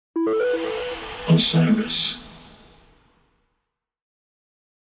Osiris.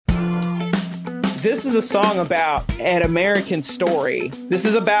 This is a song about an American story. This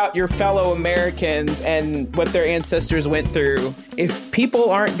is about your fellow Americans and what their ancestors went through. If people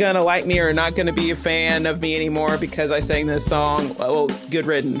aren't going to like me or not going to be a fan of me anymore because I sang this song, well, good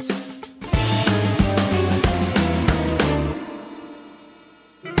riddance.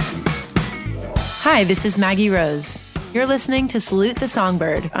 Hi, this is Maggie Rose. You're listening to Salute the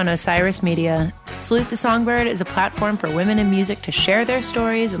Songbird on Osiris Media. Salute the Songbird is a platform for women in music to share their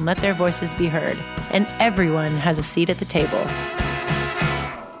stories and let their voices be heard. And everyone has a seat at the table.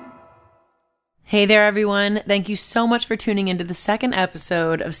 Hey there, everyone. Thank you so much for tuning into the second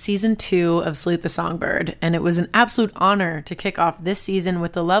episode of Season 2 of Salute the Songbird. And it was an absolute honor to kick off this season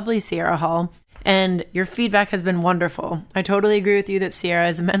with the lovely Sierra Hall. And your feedback has been wonderful. I totally agree with you that Sierra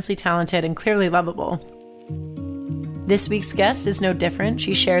is immensely talented and clearly lovable. This week's guest is no different.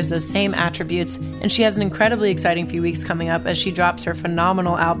 She shares those same attributes, and she has an incredibly exciting few weeks coming up as she drops her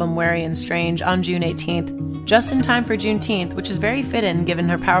phenomenal album, Wary and Strange, on June 18th, just in time for Juneteenth, which is very fitting given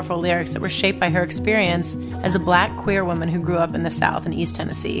her powerful lyrics that were shaped by her experience as a Black queer woman who grew up in the South in East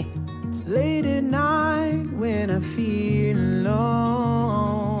Tennessee. Late at night when I feel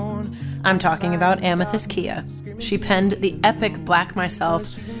alone. I'm talking about Amethyst Kia. She penned the epic Black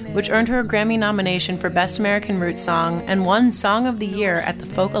Myself, which earned her a Grammy nomination for Best American Roots Song and won Song of the Year at the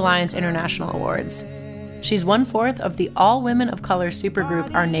Folk Alliance International Awards. She's 1/4 of the all-women of color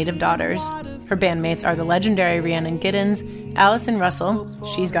supergroup Our Native Daughters. Her bandmates are the legendary Rhiannon Giddens, Allison Russell,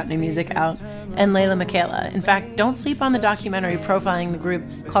 she's got new music out, and Layla Michaela. In fact, don't sleep on the documentary profiling the group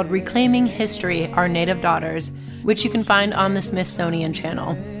called Reclaiming History, Our Native Daughters, which you can find on the Smithsonian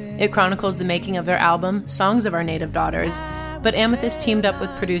Channel. It chronicles the making of their album, Songs of Our Native Daughters, but Amethyst teamed up with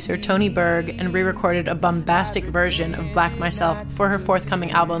producer Tony Berg and re-recorded a bombastic version of Black Myself for her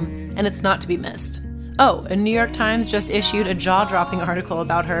forthcoming album, and it's not to be missed. Oh, and New York Times just issued a jaw-dropping article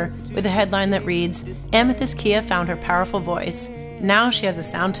about her with a headline that reads, Amethyst Kia found her powerful voice. Now she has a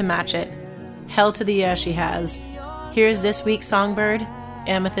sound to match it. Hell to the yeah she has. Here's this week's songbird,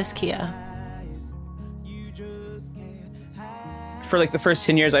 Amethyst Kia. For like the first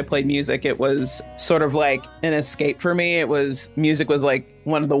 10 years I played music, it was sort of like an escape for me. Music was like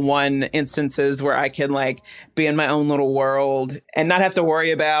one of the one instances where I can like be in my own little world and not have to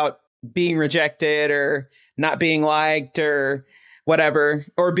worry about being rejected or not being liked or whatever,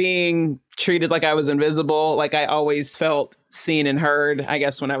 or being treated like I was invisible. Like I always felt seen and heard, I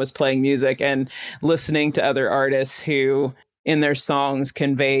guess, when I was playing music and listening to other artists who in their songs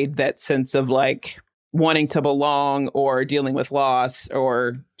conveyed that sense of like wanting to belong or dealing with loss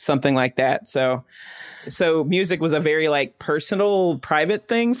or something like that. So music was a very like personal, private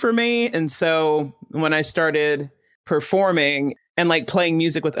thing for me. And so when I started performing and like playing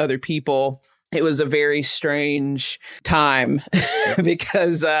music with other people, it was a very strange time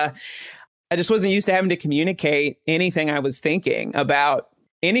because I just wasn't used to having to communicate anything I was thinking about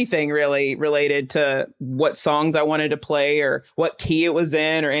anything really related to what songs I wanted to play or what key it was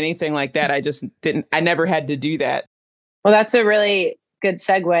in or anything like that. I never had to do that. Well, that's a really good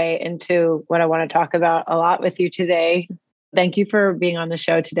segue into what I want to talk about a lot with you today. Thank you for being on the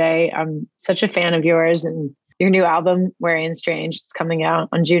show today. I'm such a fan of yours and your new album, Wary and Strange. It's coming out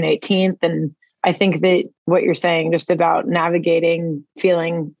on June 18th. And I think that what you're saying just about navigating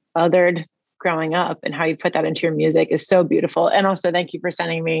feeling othered growing up and how you put that into your music is so beautiful. And also thank you for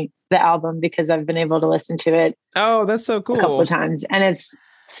sending me the album because I've been able to listen to it. Oh, that's so cool. A couple of times. And it's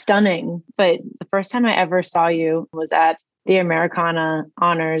stunning. But the first time I ever saw you was at the Americana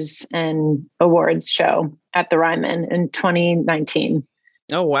Honors and Awards show at the Ryman in 2019.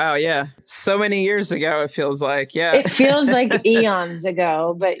 Oh, wow. Yeah. So many years ago, it feels like. Yeah. It feels like eons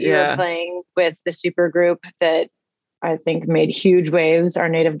ago, but you were playing with the super group that I think made huge waves, Our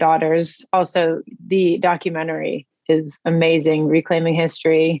Native Daughters. Also, the documentary is amazing. Reclaiming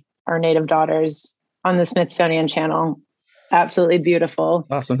History, Our Native Daughters on the Smithsonian Channel. Absolutely beautiful.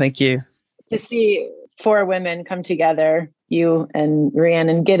 Awesome. Thank you. To see 4 women come together, you and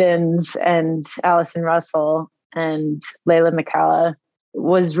Rhiannon Giddens and Allison Russell and Layla Michaela,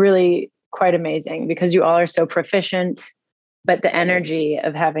 was really quite amazing because you all are so proficient. But the energy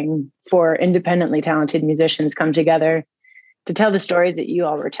of having 4 independently talented musicians come together to tell the stories that you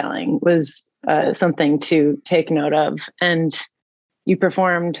all were telling was something to take note of. And you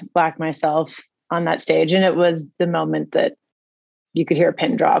performed Black Myself on that stage. And it was the moment that you could hear a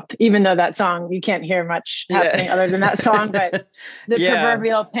pin drop, even though that song, you can't hear much happening other than that song. But the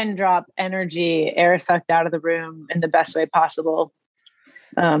proverbial pin drop energy, air sucked out of the room in the best way possible.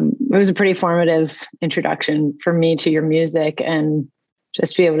 It was a pretty formative introduction for me to your music. And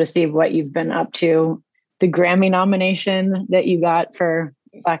just be able to see what you've been up to. The Grammy nomination that you got for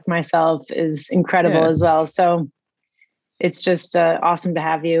Black Myself is incredible as well. So it's just awesome to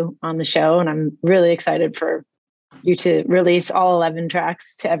have you on the show. And I'm really excited for you to release all 11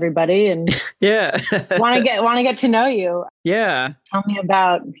 tracks to everybody, and want to get to know you. Yeah. Tell me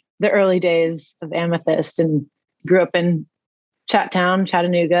about the early days of Amethyst, and grew up in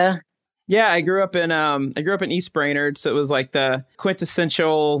Chattanooga. Yeah, I grew up in East Brainerd, so it was like the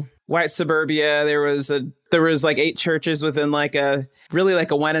quintessential white suburbia. There was like 8 churches within like a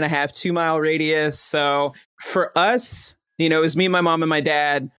 1.5, 2 mile radius. So for us, it was me, my mom, and my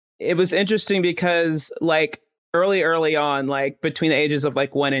dad. It was interesting because like early on, like between the ages of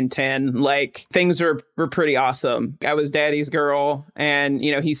like 1 and 10, like things were pretty awesome. I was daddy's girl, and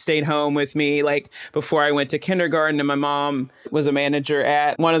he stayed home with me like before I went to kindergarten, and my mom was a manager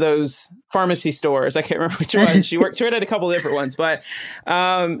at one of those pharmacy stores. I can't remember which one. She worked at a couple of different ones, but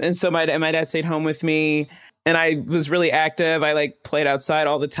and so my dad stayed home with me. And I was really active. I like played outside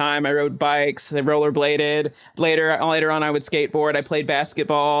all the time. I rode bikes. I rollerbladed. Later on, I would skateboard. I played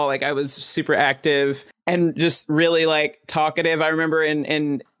basketball. Like I was super active and just really like talkative. I remember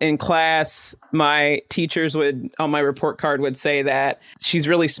in class, my teachers would on my report card would say that she's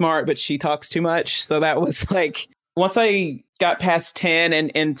really smart, but she talks too much. So that was like once I got past 10 and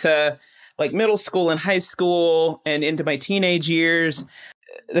into like middle school and high school and into my teenage years.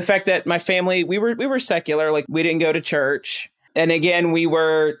 The fact that my family, we were secular, like we didn't go to church. And again, we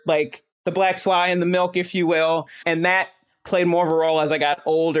were like the black fly in the milk, if you will. And that played more of a role as I got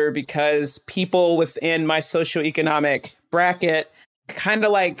older because people within my socioeconomic bracket kind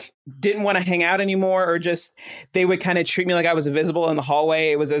of like didn't want to hang out anymore, or just they would kind of treat me like I was invisible in the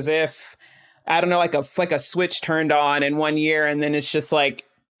hallway. It was as if, I don't know, like a switch turned on in one year. And then it's just like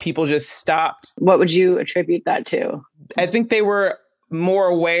people just stopped. What would you attribute that to? I think they were more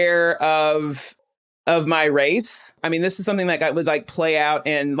aware of my race. I mean, this is something that would like play out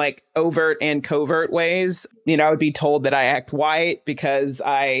in like overt and covert ways. I would be told that I act white because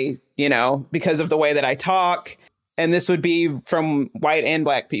because of the way that I talk. And this would be from white and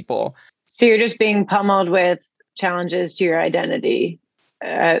black people. So you're just being pummeled with challenges to your identity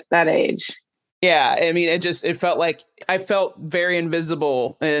at that age. Yeah. I mean, it felt like I felt very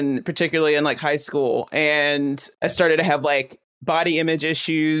invisible, and particularly in like high school. And I started to have like body image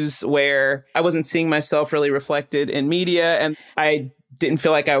issues where I wasn't seeing myself really reflected in media. And I didn't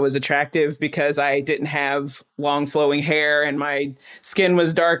feel like I was attractive because I didn't have long flowing hair and my skin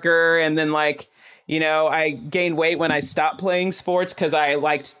was darker. And then like, I gained weight when I stopped playing sports because I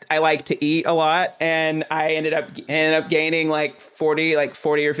liked to eat a lot. And I ended up gaining like 40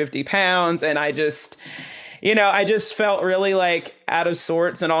 or 50 pounds. And I just felt really like out of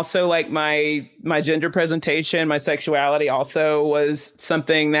sorts. And also like my gender presentation, my sexuality also was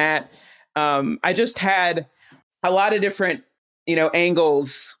something that I just had a lot of different,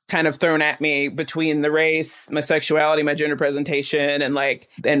 angles kind of thrown at me between the race, my sexuality, my gender presentation, and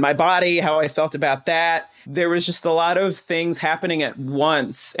my body, how I felt about that. There was just a lot of things happening at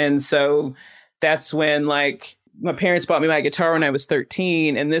once. And so that's when like my parents bought me my guitar when I was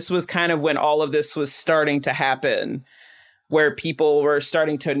 13. And this was kind of when all of this was starting to happen, where people were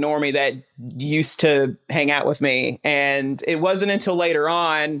starting to ignore me that used to hang out with me. And it wasn't until later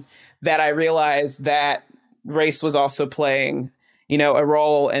on that I realized that race was also playing, a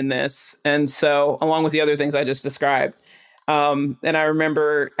role in this. And so along with the other things I just described. And I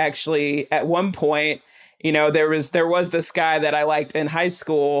remember actually at one point, there was this guy that I liked in high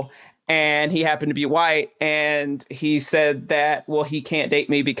school, and he happened to be white. And he said that, well, he can't date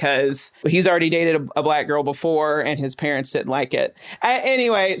me because he's already dated a black girl before and his parents didn't like it.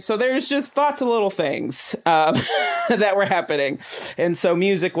 Anyway, so there's just lots of little things that were happening. And so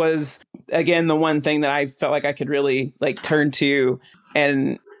music was, again, the one thing that I felt like I could really like turn to.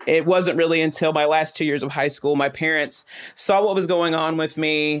 And it wasn't really until my last 2 years of high school, my parents saw what was going on with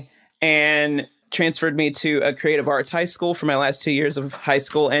me and transferred me to a creative arts high school for my last 2 years of high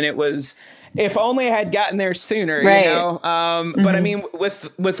school. And it was, if only I had gotten there sooner, right. But I mean, with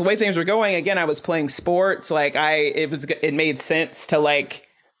the way things were going, again, I was playing sports. Like it made sense to like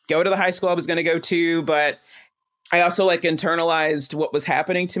go to the high school I was going to go to, but I also like internalized what was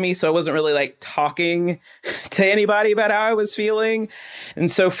happening to me. So I wasn't really like talking to anybody about how I was feeling. And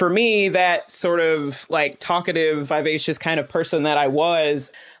so for me, that sort of like talkative, vivacious kind of person that I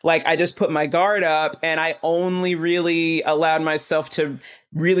was, like I just put my guard up, and I only really allowed myself to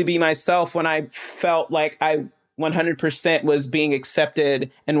really be myself when I felt like I 100% was being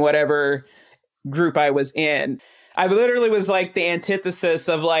accepted in whatever group I was in. I literally was like the antithesis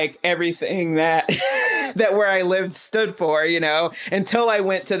of like everything that that where I lived stood for, until I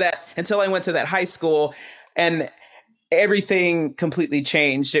went to that high school, and everything completely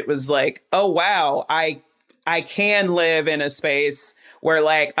changed. It was like, oh wow, I can live in a space where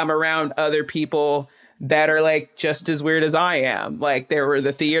like I'm around other people that are like just as weird as I am. Like there were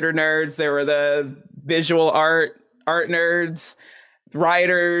the theater nerds, there were the visual art nerds,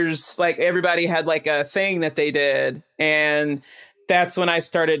 writers, like everybody had like a thing that they did. And that's when I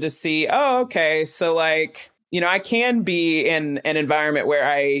started to see, oh, okay, so like, I can be in an environment where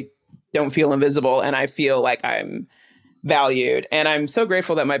I don't feel invisible and I feel like I'm valued. And I'm so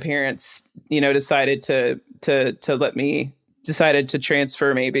grateful that my parents, decided to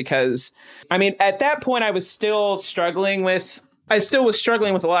transfer me, because I mean, at that point I was still struggling with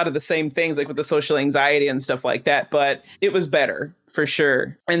a lot of the same things, like with the social anxiety and stuff like that, but it was better for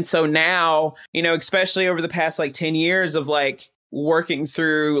sure. And so now, especially over the past like 10 years of like working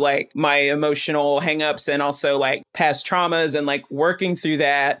through like my emotional hangups and also like past traumas and like working through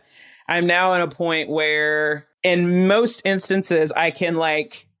that, I'm now at a point where in most instances I can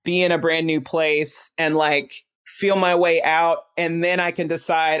like be in a brand new place and like feel my way out. And then I can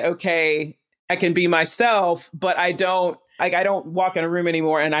decide, okay, I can be myself, but I don't walk in a room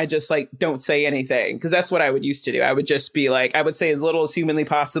anymore and I just like don't say anything, because that's what I would used to do. I would just be like, I would say as little as humanly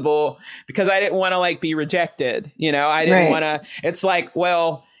possible because I didn't want to like be rejected. I didn't want to, it's like,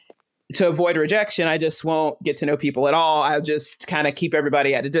 well, to avoid rejection, I just won't get to know people at all. I'll just kind of keep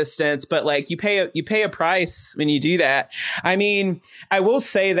everybody at a distance. But like you pay a price when you do that. I mean, I will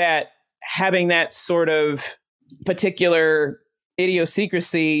say that having that sort of particular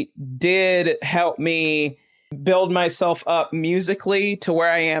idiosyncrasy did help me build myself up musically to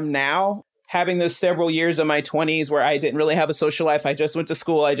where I am now. Having those several years of my 20s where I didn't really have a social life, I just went to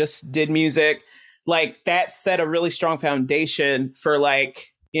school, I just did music, like that set a really strong foundation for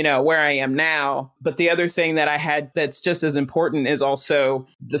like, where I am now. But the other thing that I had that's just as important is also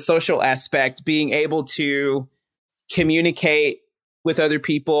the social aspect, being able to communicate with other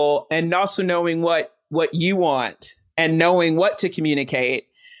people and also knowing what you want and knowing what to communicate,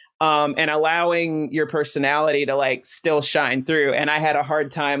 and allowing your personality to like still shine through. And I had a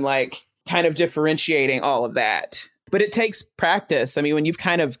hard time like kind of differentiating all of that. But it takes practice. I mean, when you've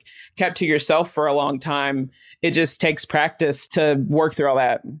kind of kept to yourself for a long time, it just takes practice to work through all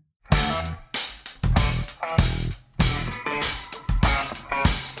that.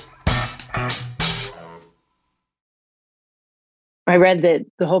 I read that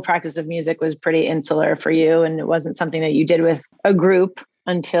the whole practice of music was pretty insular for you, and it wasn't something that you did with a group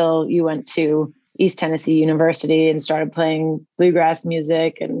until you went to East Tennessee University and started playing bluegrass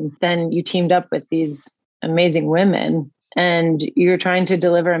music. And then you teamed up with these amazing women, and you're trying to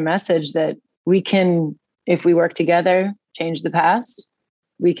deliver a message that we can, if we work together, change the past,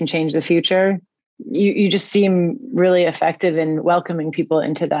 we can change the future. You just seem really effective in welcoming people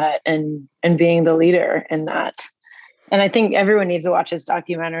into that and being the leader in that. And I think everyone needs to watch this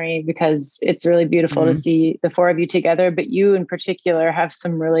documentary because it's really beautiful to see the four of you together, but you in particular have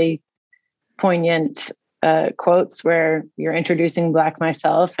some really poignant quotes where you're introducing Black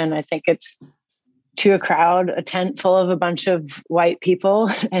myself. And I think it's to a crowd, a tent full of a bunch of white people.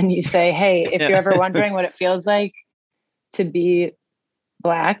 And you say, hey, if you're ever wondering what it feels like to be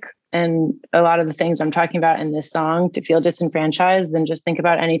Black and a lot of the things I'm talking about in this song, to feel disenfranchised, then just think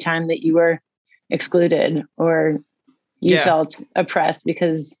about any time that you were excluded or you felt oppressed,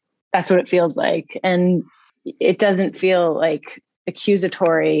 because that's what it feels like. And it doesn't feel like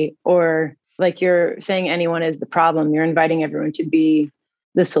accusatory or like you're saying anyone is the problem. You're inviting everyone to be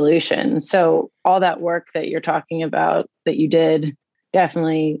the solution. So all that work that you're talking about that you did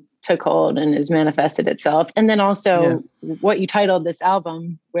definitely took hold and has manifested itself. And then also what you titled this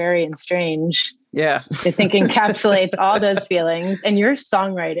album, Wary and Strange, I think encapsulates all those feelings. And your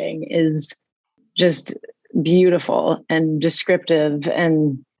songwriting is just beautiful and descriptive,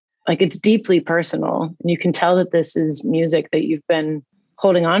 and like it's deeply personal. And you can tell that this is music that you've been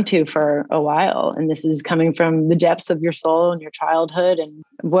holding on to for a while. And this is coming from the depths of your soul and your childhood. And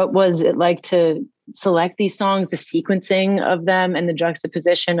what was it like to select these songs, the sequencing of them and the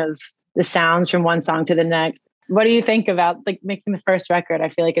juxtaposition of the sounds from one song to the next? What do you think about like making the first record? I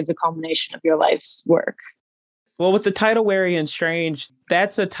feel like it's a culmination of your life's work. Well, with the title Wary and Strange,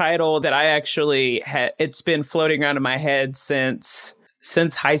 that's a title that I actually it's been floating around in my head since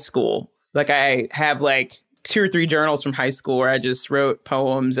high school. Like I have like 2 or 3 journals from high school where I just wrote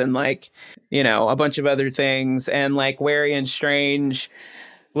poems and like, a bunch of other things. And like Wary and Strange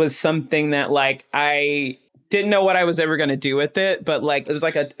was something that like I didn't know what I was ever going to do with it, but like it was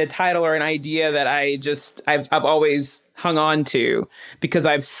like a title or an idea that I've always hung on to because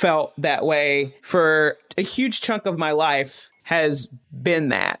I've felt that way for a huge chunk of my life has been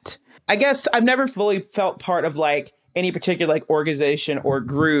that. I guess I've never fully felt part of like any particular like organization or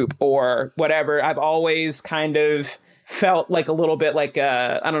group or whatever. I've always kind of felt like a little bit like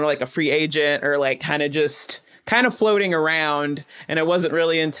I don't know, like a free agent or like kind of floating around. And it wasn't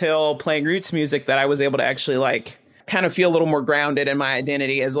really until playing roots music that I was able to actually like kind of feel a little more grounded in my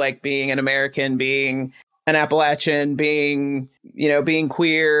identity as like being an American, being an Appalachian, being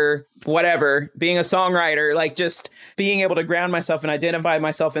queer, whatever, being a songwriter, like just being able to ground myself and identify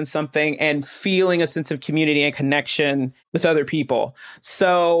myself in something and feeling a sense of community and connection with other people.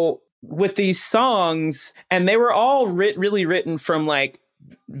 So with these songs, and they were all really written from like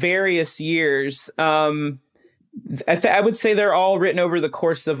various years, I would say they're all written over the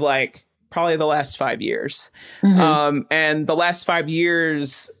course of like probably the last 5 years. Mm-hmm. And the last 5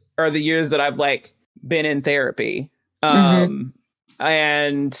 years are the years that I've like been in therapy. And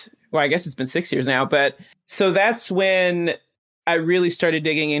well, I guess it's been 6 years now, but so that's when I really started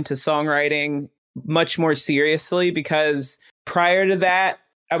digging into songwriting much more seriously, because prior to that,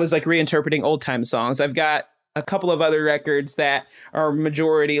 I was like reinterpreting old time songs. I've got a couple of other records that are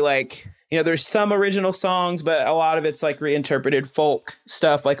majority like, there's some original songs, but a lot of it's like reinterpreted folk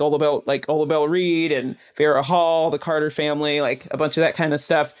stuff, like Ola Belle Reed and Vera Hall, the Carter family, like a bunch of that kind of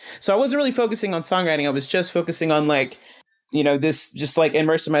stuff. So I wasn't really focusing on songwriting. I was just focusing on like, this, just like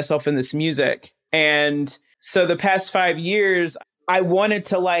immersing myself in this music. And so the past 5 years, I wanted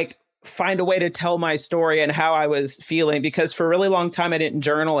to like find a way to tell my story and how I was feeling, because for a really long time, I didn't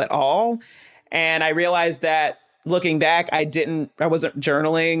journal at all. And I realized that looking back, I wasn't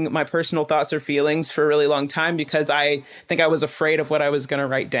journaling my personal thoughts or feelings for a really long time because I think I was afraid of what I was going to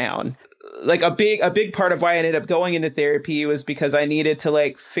write down. Like a big part of why I ended up going into therapy was because I needed to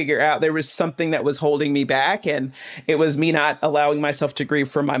like figure out there was something that was holding me back. And it was me not allowing myself to grieve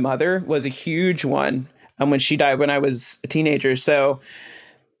for my mother was a huge one when she died when I was a teenager. So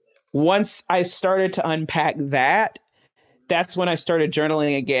once I started to unpack that, that's when I started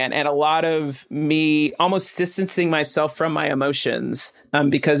journaling again. And a lot of me almost distancing myself from my emotions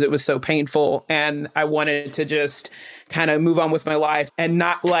because it was so painful. And I wanted to just kind of move on with my life and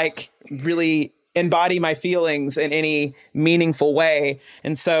not like really embody my feelings in any meaningful way.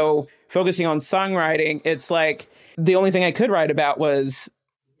 And so focusing on songwriting, it's like the only thing I could write about was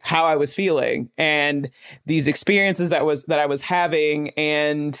how I was feeling and these experiences that I was having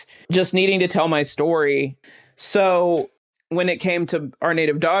and just needing to tell my story. So when it came to Our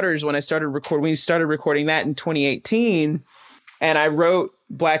Native Daughters, we started recording that in 2018, and I wrote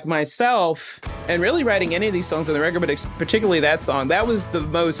Black Myself, and really writing any of these songs on the record, but particularly that song, that was the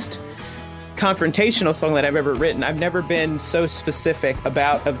most confrontational song that I've ever written. I've never been so specific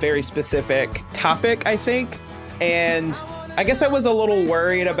about a very specific topic, I think. And I guess I was a little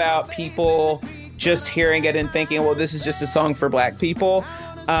worried about people just hearing it and thinking, well, this is just a song for Black people.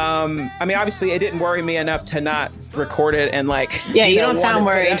 I mean, obviously, it didn't worry me enough to not record it and like. Yeah, you don't sound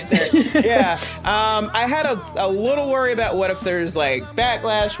worried. Yeah. I had a little worry about what if there's like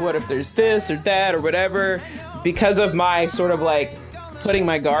backlash, what if there's this or that or whatever. Because of my sort of like putting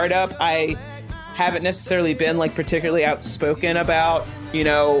my guard up, I haven't necessarily been like particularly outspoken about,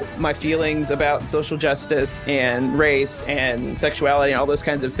 my feelings about social justice and race and sexuality and all those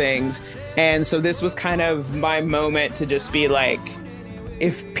kinds of things. And so this was kind of my moment to just be like,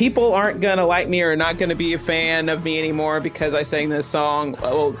 if people aren't going to like me or not going to be a fan of me anymore because I sang this song,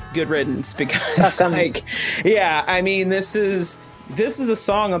 well, good riddance. Because like, yeah, I mean, this is a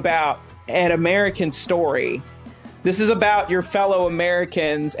song about an American story. This is about your fellow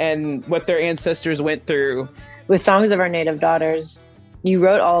Americans and what their ancestors went through. With Songs of Our Native Daughters, you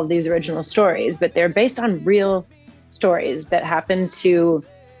wrote all of these original stories, but they're based on real stories that happened to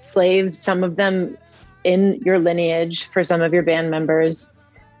slaves, some of them in your lineage for some of your band members,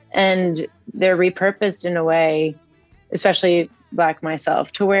 and they're repurposed in a way, especially Black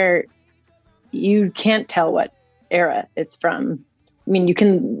Myself, to where you can't tell what era it's from. I mean, you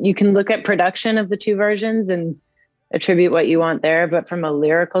can look at production of the two versions and attribute what you want there, but from a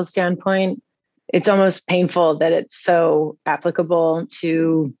lyrical standpoint, it's almost painful that it's so applicable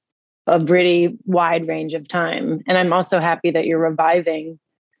to a pretty wide range of time. And I'm also happy that you're reviving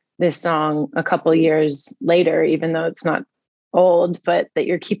this song a couple years later, even though it's not old, but that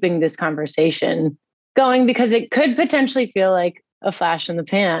you're keeping this conversation going, because it could potentially feel like a flash in the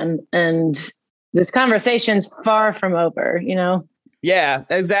pan. And this conversation's far from over, Yeah,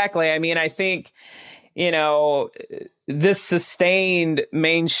 exactly. I mean, I think, this sustained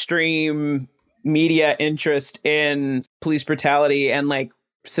mainstream media interest in police brutality and like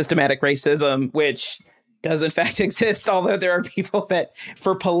systematic racism, which does in fact exist, although there are people that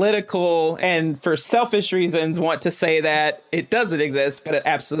for political and for selfish reasons want to say that it doesn't exist, but it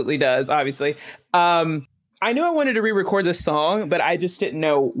absolutely does, obviously. I knew I wanted to re-record this song, but I just didn't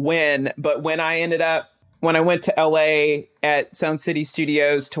know when. But when I went to LA at Sound City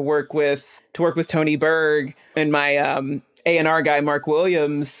Studios to work with Tony Berg and my A&R guy, Mark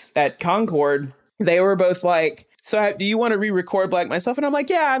Williams at Concord, they were both like, so do you want to re-record Black Myself? And I'm like,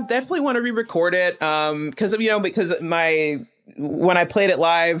 yeah, I definitely want to re-record it. Because when I played it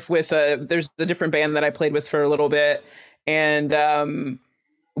live with, there's a different band that I played with for a little bit. And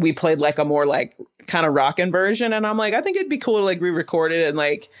we played like a more like kind of rockin' version. And I'm like, I think it'd be cool to like re-record it and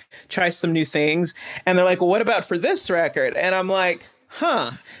like try some new things. And they're like, well, what about for this record? And I'm like,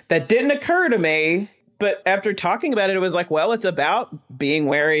 that didn't occur to me. But after talking about it, it was like, well, it's about being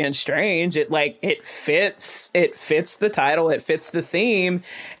wary and strange. It fits the title, it fits the theme.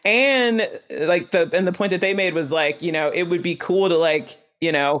 And like the point that they made was like, you know, it would be cool to like,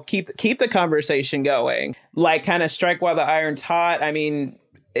 you know, keep the conversation going, like kind of strike while the iron's hot. I mean,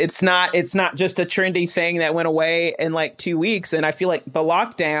 it's not just a trendy thing that went away in like 2 weeks. And I feel like the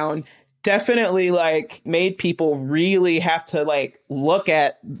lockdown definitely like made people really have to like look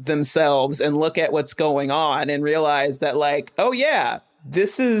at themselves and look at what's going on and realize that like, oh yeah,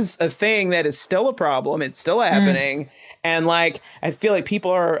 this is a thing that is still a problem. It's still happening. And like, I feel like people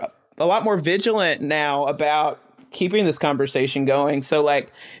are a lot more vigilant now about keeping this conversation going. So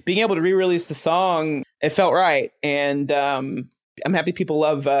like being able to re-release the song, it felt right. And I'm happy people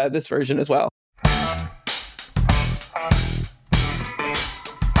love this version as well.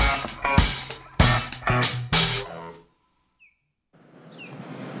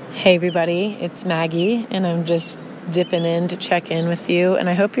 Hey everybody, it's Maggie, and I'm just dipping in to check in with you, and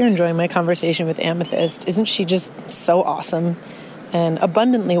I hope you're enjoying my conversation with Amethyst. Isn't she just so awesome and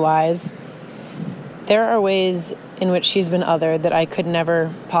abundantly wise? There are ways in which she's been othered that I could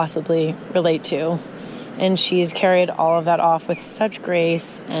never possibly relate to, and she's carried all of that off with such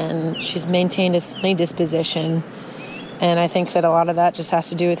grace, and she's maintained a sunny disposition, and I think that a lot of that just has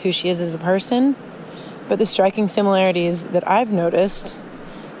to do with who she is as a person. But the striking similarities that I've noticed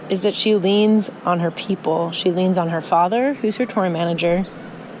is that she leans on her people. She leans on her father, who's her tour manager,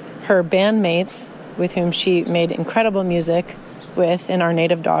 her bandmates, with whom she made incredible music with in Our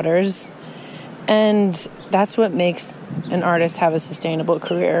Native Daughters. And that's what makes an artist have a sustainable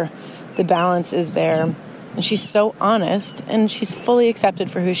career. The balance is there. And she's so honest, and she's fully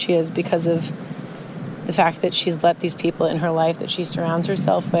accepted for who she is because of the fact that she's let these people in her life that she surrounds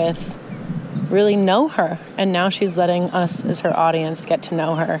herself with really know her, and now she's letting us as her audience get to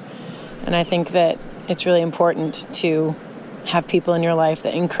know her. And I think that it's really important to have people in your life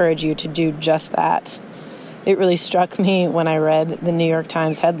that encourage you to do just that. It really struck me when I read the New York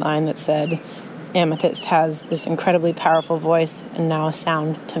Times headline that said Amethyst has this incredibly powerful voice and now a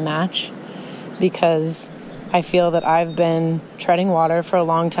sound to match, because I feel that I've been treading water for a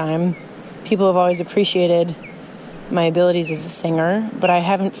long time. People have always appreciated my abilities as a singer, but I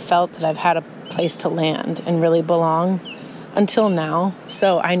haven't felt that I've had a place to land and really belong until now.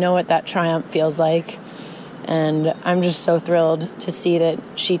 So I know what that triumph feels like, and I'm just so thrilled to see that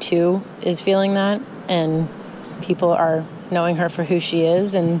she too is feeling that, and people are knowing her for who she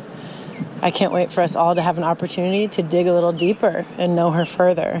is, and I can't wait for us all to have an opportunity to dig a little deeper and know her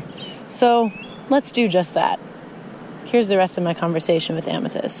further. So let's do just that. Here's the rest of my conversation with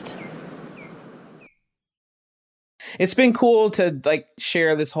Amethyst. It's been cool to like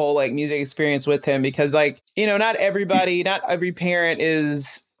share this whole like music experience with him, because like, you know, not every parent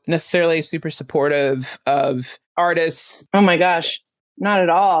is necessarily super supportive of artists. Oh my gosh, not at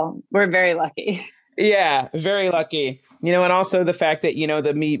all. We're very lucky. Yeah, very lucky. You know, and also the fact that, you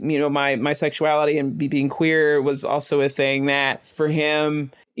know, my sexuality and being queer was also a thing that for him,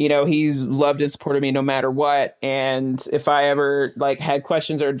 you know, he loved and supported me no matter what. And if I ever like had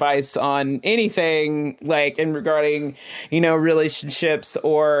questions or advice on anything like in regarding, you know, relationships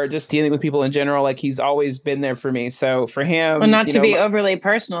or just dealing with people in general, like he's always been there for me. So for him, well, not to be overly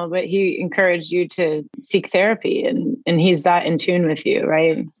personal, but he encouraged you to seek therapy, and he's that in tune with you,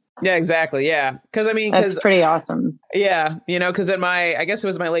 right? Yeah, exactly. Yeah. Because I mean, that's pretty awesome. Yeah. You know, because I guess it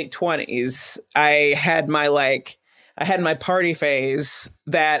was my late 20s, I had my party phase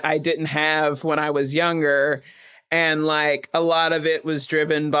that I didn't have when I was younger. And like a lot of it was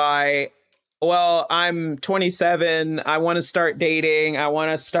driven by, well, I'm 27. I want to start dating. I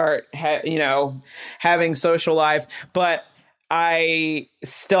want to start, having social life. But I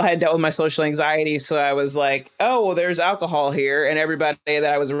still hadn't dealt with my social anxiety. So I was like, oh, well, there's alcohol here. And everybody that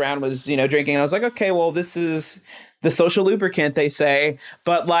I was around was, drinking. I was like, okay, well, this is the social lubricant, they say.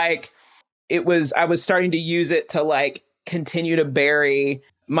 But like, I was starting to use it to like continue to bury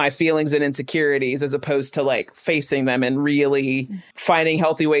my feelings and insecurities as opposed to like facing them and really finding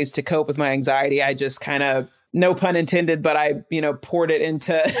healthy ways to cope with my anxiety. I just kind of, no pun intended, but I, poured it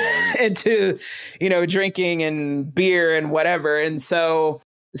into, drinking and beer and whatever. And so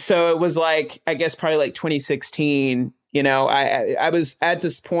it was like, I guess probably like 2016, I was at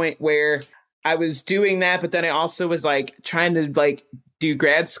this point where I was doing that, but then I also was like trying to like do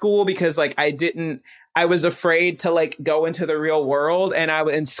grad school because like I was afraid to like go into the real world,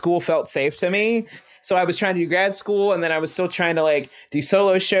 and school felt safe to me. So I was trying to do grad school, and then I was still trying to like do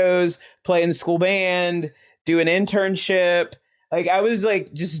solo shows, play in the school band, do an internship. Like I was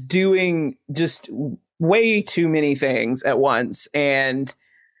like just doing just way too many things at once. And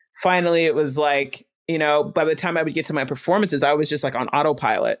finally it was like, by the time I would get to my performances, I was just like on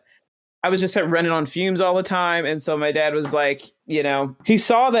autopilot. I was just running on fumes all the time. And so my dad was like, he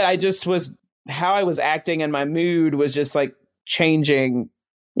saw that I just was, how I was acting and my mood was just like changing.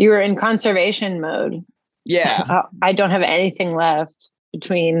 You were in conservation mode. Yeah. I don't have anything left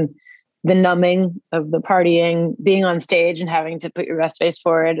between the numbing of the partying, being on stage and having to put your best face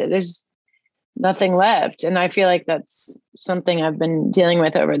forward. There's nothing left. And I feel like that's something I've been dealing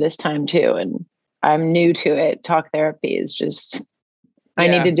with over this time too. And I'm new to it. Talk therapy is just, I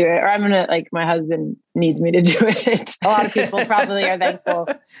need to do it, or I'm going to, like, my husband needs me to do it. A lot of people probably are thankful,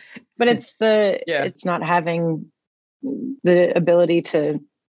 but it's it's not having the ability to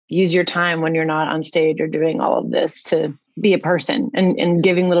use your time when you're not on stage or doing all of this to be a person and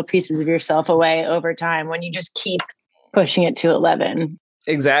giving little pieces of yourself away over time when you just keep pushing it to 11.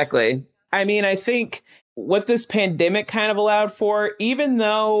 Exactly. I mean, I think what this pandemic kind of allowed for, even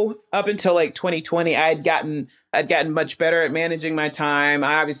though up until like 2020, I'd gotten much better at managing my time.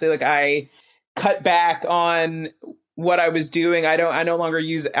 I cut back on what I was doing. I no longer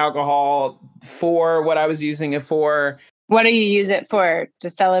use alcohol for what I was using it for. What do you use it for? To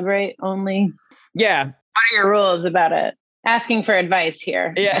celebrate only? Yeah. What are your rules about it? Asking for advice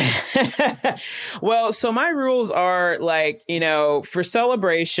here. Yeah. Well, so my rules are like, for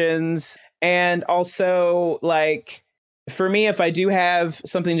celebrations, and also like for me, if I do have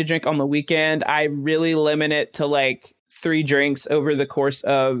something to drink on the weekend, I really limit it to like 3 drinks over the course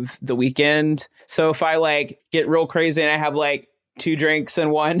of the weekend. So if I like get real crazy and I have like 2 drinks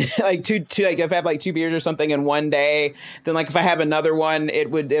in one, like two, like if I have like 2 beers or something in one day, then like if I have another one,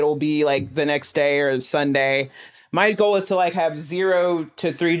 it'll be like the next day or Sunday. My goal is to like have 0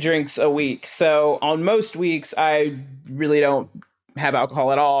 to 3 drinks a week. So on most weeks, I really don't have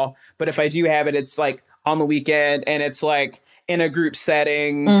alcohol at all. But if I do have it, it's like on the weekend and it's like in a group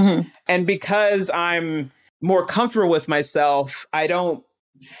setting. Mm-hmm. And because I'm more comfortable with myself, I don't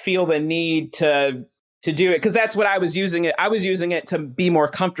feel the need to do it, because that's what I was using it. I was using it to be more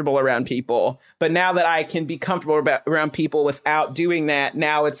comfortable around people. But now that I can be comfortable around people without doing that,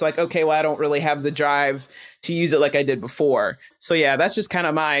 now it's like, okay, well, I don't really have the drive to use it like I did before. So yeah, that's just kind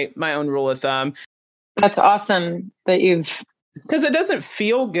of my own rule of thumb. That's awesome that you've... Because it doesn't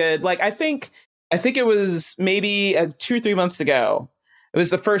feel good. Like I think it was maybe 2 or 3 months ago. It was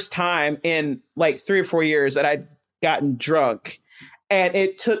the first time in like 3 or 4 years that I'd gotten drunk. And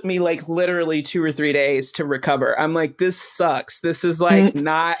it took me like literally 2 or 3 days to recover. I'm like, this sucks. This is like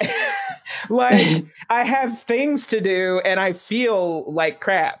not like I have things to do and I feel like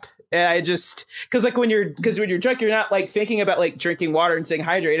crap. And I just, because when you're drunk, you're not like thinking about like drinking water and staying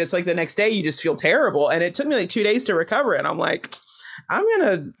hydrated. It's like the next day you just feel terrible. And it took me like 2 days to recover. And I'm like, I'm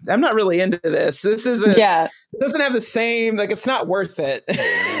not really into this. This isn't, it doesn't have the same, like, it's not worth it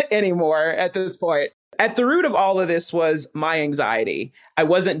anymore at this point. At the root of all of this was my anxiety. I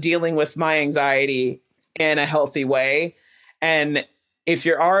wasn't dealing with my anxiety in a healthy way. And if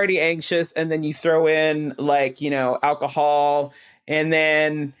you're already anxious and then you throw in like, alcohol, and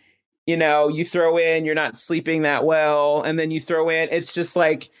then, you throw in, you're not sleeping that well. And then you throw in, it's just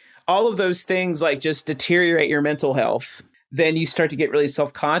like all of those things like just deteriorate your mental health. Then you start to get really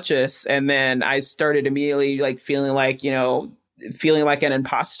self-conscious. And then I started immediately like feeling like an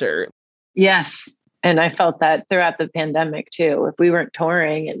imposter. Yes. And I felt that throughout the pandemic too. If we weren't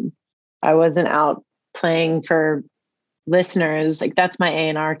touring and I wasn't out playing for listeners, like that's my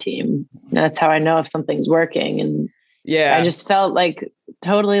A&R team. That's how I know if something's working. And I just felt like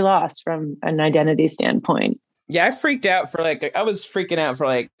totally lost from an identity standpoint. Yeah, I was freaking out for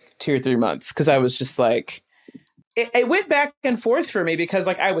like 2 or 3 months because I was just like, it went back and forth for me because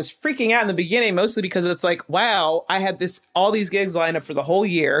like I was freaking out in the beginning, mostly because it's like, wow, I had all these gigs lined up for the whole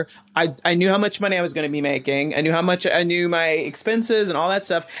year. I knew how much money I was going to be making. I knew my expenses and all that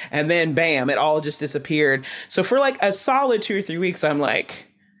stuff. And then bam, it all just disappeared. So for like a solid 2 or 3 weeks, I'm like,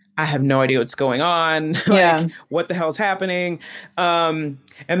 I have no idea what's going on. Like, what the hell's happening? And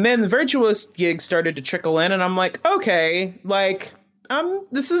then the Virtuous gig started to trickle in, and I'm like, okay, like,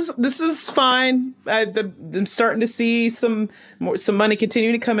 this is fine. I'm starting to see some money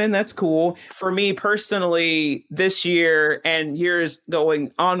continue to come in. That's cool. For me personally, this year and years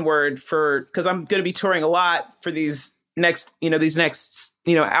going onward, because I'm going to be touring a lot for these next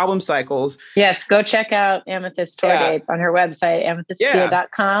album cycles. Yes, go check out Amethyst tour dates on her website,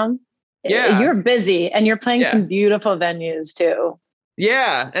 amethystkia.com. Yeah. You're busy and you're playing some beautiful venues too.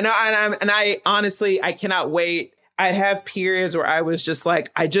 Yeah, and I honestly, I cannot wait. I'd have periods where I was just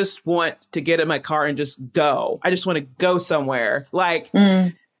like, I just want to get in my car and just go. I just want to go somewhere. Like,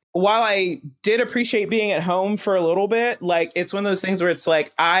 while I did appreciate being at home for a little bit, like, it's one of those things where it's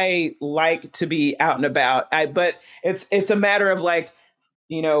like, I like to be out and about. But it's a matter of like,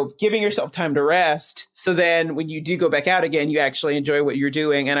 giving yourself time to rest. So then when you do go back out again, you actually enjoy what you're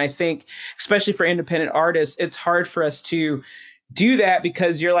doing. And I think, especially for independent artists, it's hard for us to do that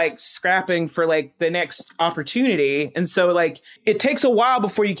because you're like scrapping for like the next opportunity. And so like it takes a while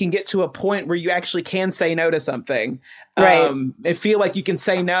before you can get to a point where you actually can say no to something. Right. I feel like you can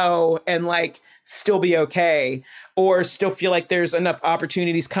say no and like still be okay, or still feel like there's enough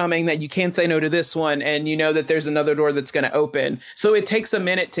opportunities coming that you can say no to this one. And you know that there's another door that's going to open. So it takes a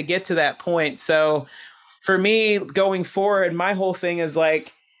minute to get to that point. So for me going forward, my whole thing is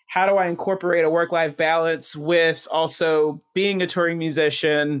like, how do I incorporate a work-life balance with also being a touring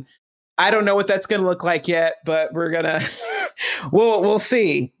musician? I don't know what that's going to look like yet, but we're going to, we'll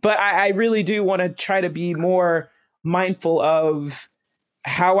see. But I really do want to try to be more mindful of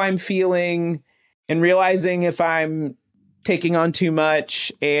how I'm feeling and realizing if I'm taking on too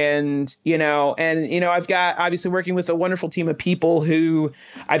much. And I've got obviously working with a wonderful team of people who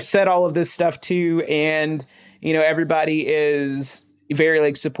I've said all of this stuff to, and, everybody is very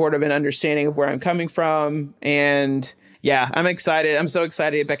like supportive and understanding of where I'm coming from. And yeah, I'm excited. I'm so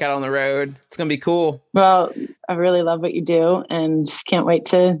excited to get back out on the road. It's going to be cool. Well, I really love what you do and can't wait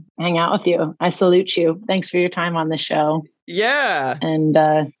to hang out with you. I salute you. Thanks for your time on the show. Yeah. And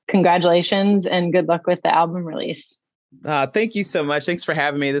congratulations and good luck with the album release. Thank you so much. Thanks for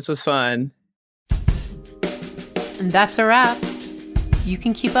having me. This was fun. And that's a wrap. You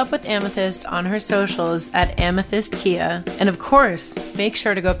can keep up with Amethyst on her socials at Amethyst Kia. And of course, make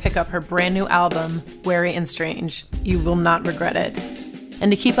sure to go pick up her brand new album, Wary and Strange. You will not regret it.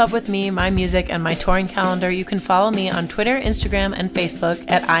 And to keep up with me, my music, and my touring calendar, you can follow me on Twitter, Instagram, and Facebook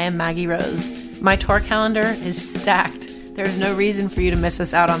at I Am Maggie Rose. My tour calendar is stacked. There's no reason for you to miss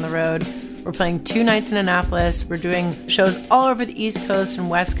us out on the road. We're playing 2 nights in Annapolis. We're doing shows all over the East Coast and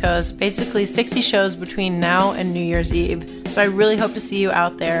West Coast, basically 60 shows between now and New Year's Eve. So I really hope to see you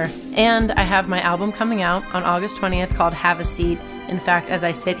out there. And I have my album coming out on August 20th called Have a Seat. In fact, as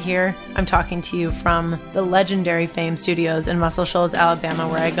I sit here, I'm talking to you from the legendary Fame Studios in Muscle Shoals, Alabama,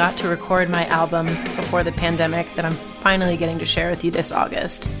 where I got to record my album before the pandemic that I'm finally getting to share with you this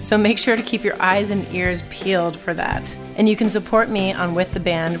August. So make sure to keep your eyes and ears peeled for that. And you can support me on With the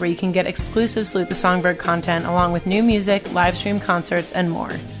Band, where you can get exclusive Salute the Songbird content along with new music, live stream concerts, and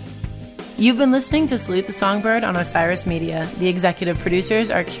more. You've been listening to Salute the Songbird on Osiris Media. The executive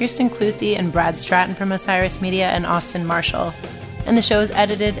producers are Kirsten Cluthy and Brad Stratton from Osiris Media and Austin Marshall. And the show is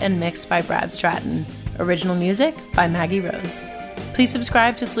edited and mixed by Brad Stratton. Original music by Maggie Rose. Please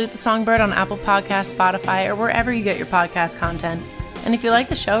subscribe to Salute the Songbird on Apple Podcasts, Spotify, or wherever you get your podcast content. And if you like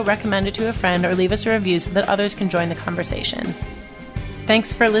the show, recommend it to a friend or leave us a review so that others can join the conversation.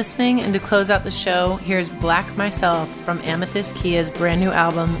 Thanks for listening, and to close out the show, here's Black Myself from Amethyst Kia's brand new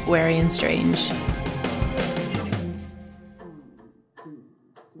album, Wary and Strange.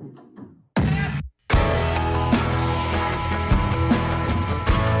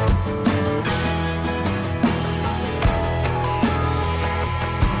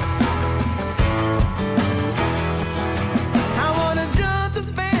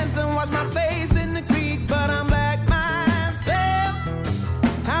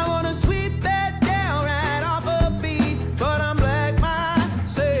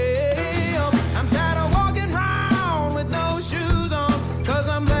 I'm tired of walking around with no shoes on, 'cause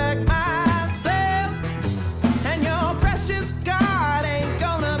I'm black.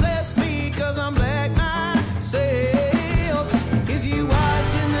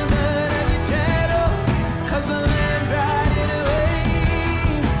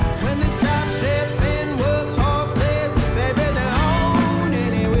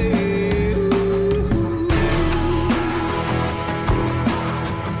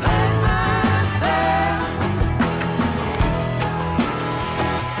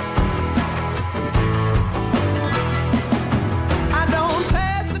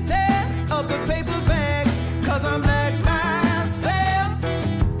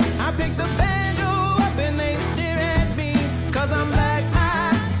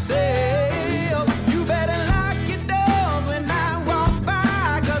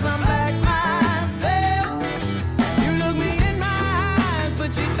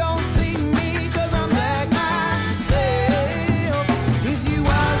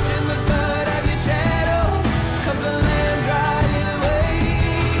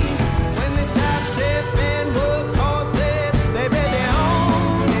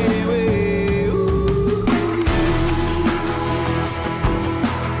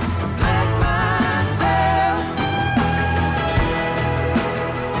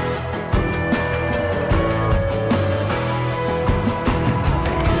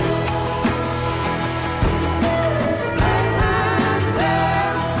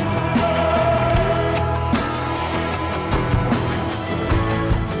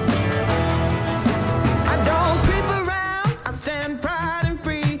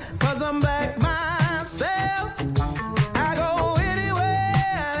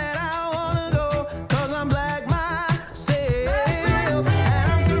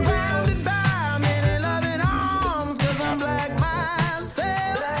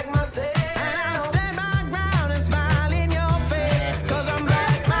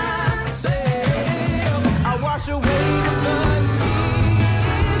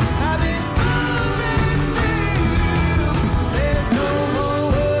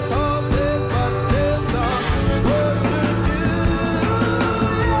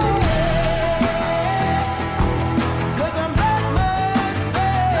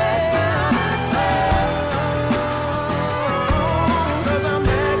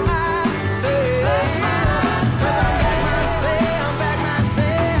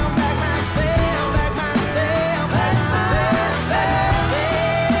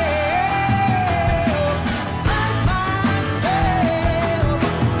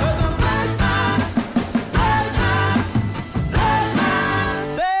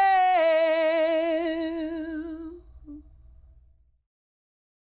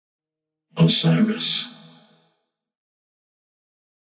 Osiris.